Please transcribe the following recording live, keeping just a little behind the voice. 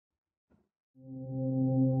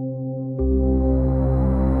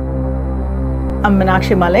I'm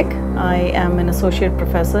Meenakshi Malik. I am an associate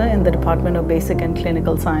professor in the Department of Basic and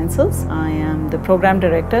Clinical Sciences. I am the program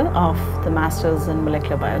director of the Masters in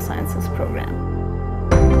Molecular Biosciences program.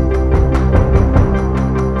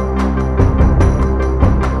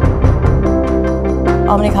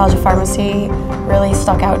 Albany College of Pharmacy really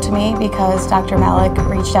stuck out to me because Dr. Malik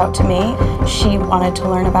reached out to me. She wanted to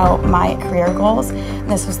learn about my career goals.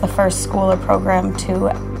 This was the first school or program to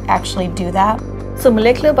actually do that. So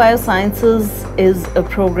Molecular Biosciences is a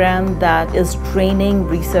program that is training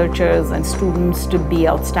researchers and students to be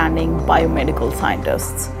outstanding biomedical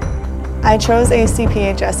scientists. I chose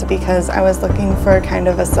ACPHS because I was looking for kind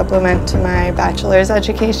of a supplement to my bachelor's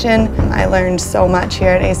education. I learned so much here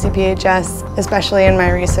at ACPHS, especially in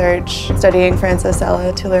my research studying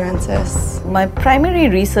Francisella tularensis. My primary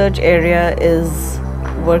research area is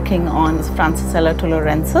working on Francisella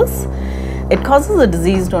tularensis. It causes a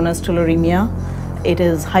disease known as tularemia. It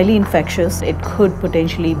is highly infectious. It could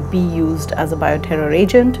potentially be used as a bioterror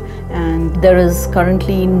agent, and there is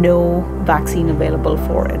currently no vaccine available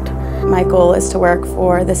for it. My goal is to work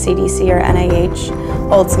for the CDC or NIH,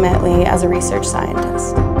 ultimately as a research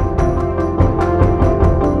scientist.